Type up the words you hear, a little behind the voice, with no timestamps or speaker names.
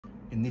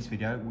In this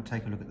video, we'll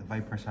take a look at the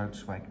Vaporesso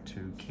Swag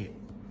 2 kit.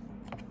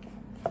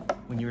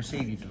 When you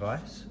receive your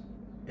device,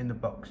 in the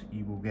box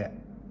you will get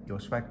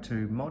your Swag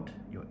 2 mod,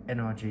 your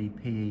NRG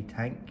PE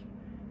tank,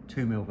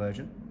 2mm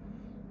version,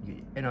 you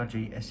get your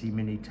NRG SE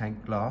mini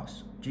tank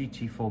glass,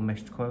 GT4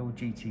 meshed coil,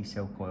 GT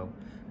cell coil,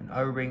 an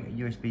O-ring,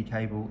 a USB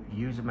cable,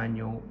 user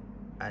manual,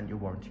 and your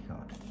warranty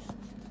card.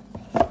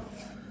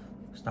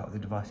 Start with the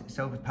device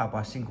itself. It's powered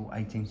by a single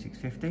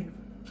 18650.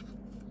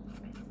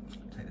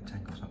 Take the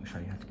tank off so I can show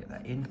you how to get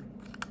that in.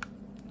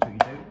 So what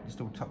you do, this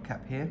little top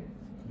cap here,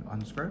 you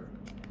unscrew.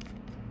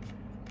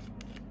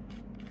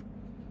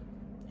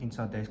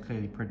 Inside there is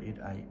clearly printed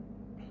a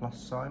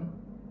plus sign.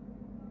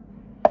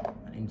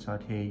 And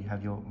inside here you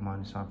have your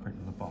minus sign printed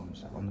on the bottom.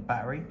 So on the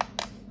battery,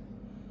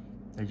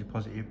 there's your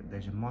positive,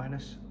 there's your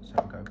minus. So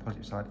we'll go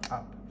positive side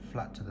up,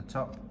 flat to the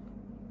top.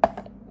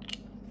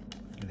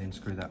 You then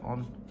screw that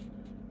on.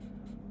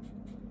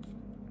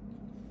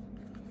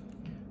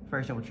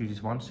 Very simple to use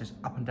this one, so it's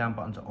up and down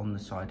buttons are on the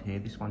side here.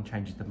 This one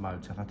changes the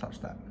mode, so if I touch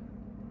that,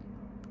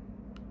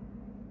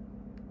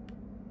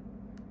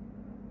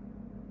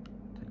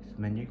 takes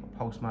the menu, got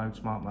pulse mode,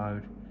 smart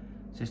mode,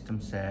 system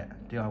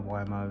set,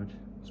 DIY mode,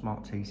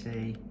 smart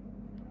TC,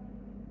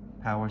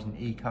 power is in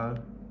eco,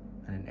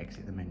 and then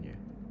exit the menu.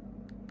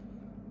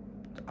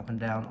 So up and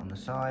down on the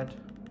side,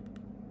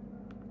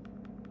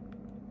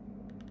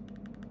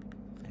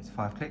 it's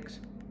 5 clicks,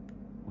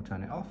 we'll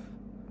turn it off.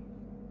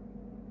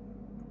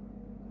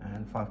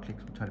 And 5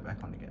 clicks will turn it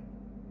back on again.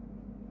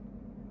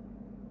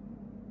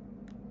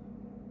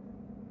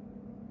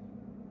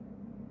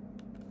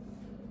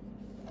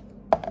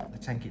 The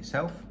tank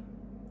itself,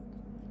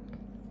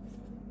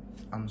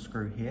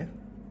 unscrew here.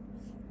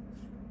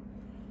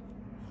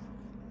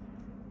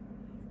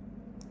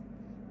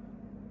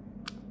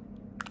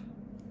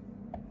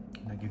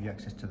 And they'll give you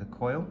access to the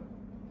coil.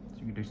 So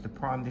you can do is to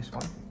prime this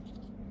one.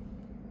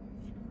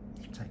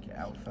 Take it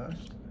out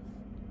first.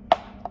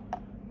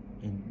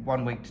 In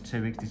 1 week to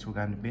 2 weeks, this will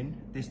go in the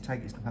bin. This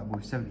tank is compatible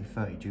with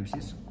 70/30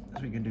 juices. So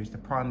what you're going to do is to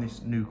prime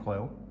this new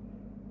coil,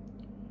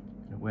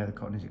 where the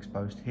cotton is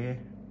exposed here,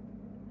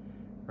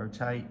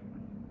 rotate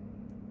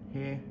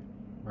here,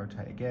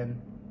 rotate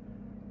again,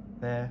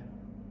 there,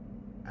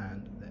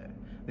 and there.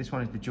 This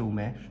one is the dual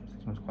mesh, so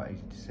this one's quite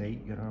easy to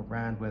see. You're going to go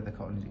around where the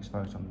cotton is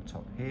exposed on the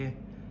top here,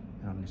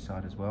 and on this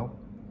side as well.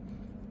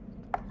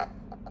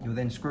 You'll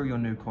then screw your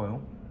new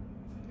coil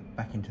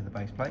back into the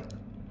base plate.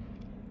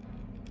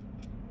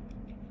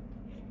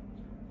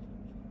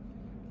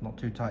 Not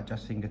too tight,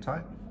 just finger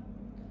tight.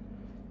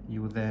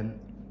 You will then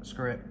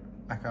screw it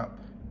back up.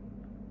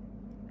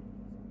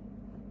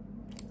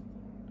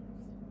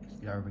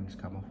 The O-rings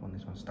come off on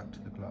this one, stuck to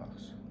the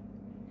glass.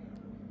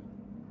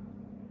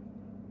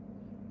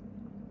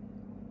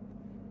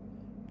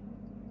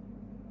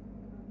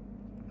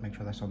 Make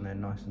sure that's on there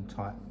nice and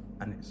tight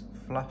and it's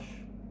flush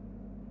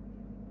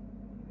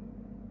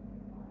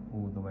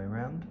all the way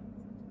around.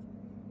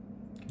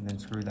 And then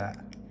screw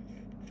that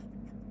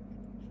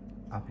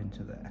up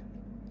into there.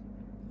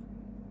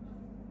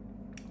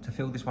 To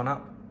fill this one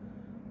up,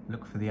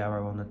 look for the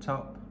arrow on the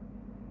top,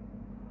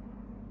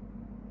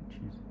 which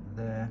is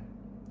there,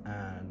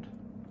 and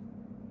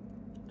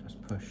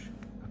just push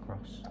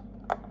across.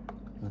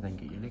 You'll then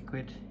get your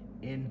liquid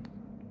in,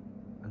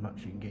 as much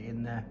as you can get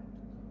in there,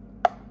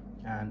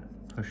 and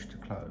push to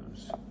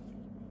close.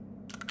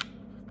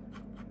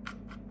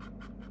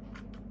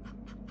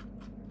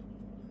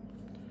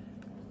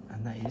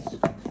 And that is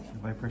the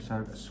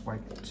Vaporesso Swag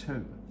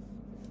 2.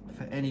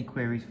 For any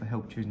queries for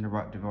help choosing the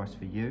right device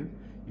for you,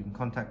 you can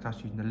contact us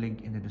using the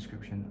link in the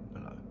description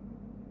below.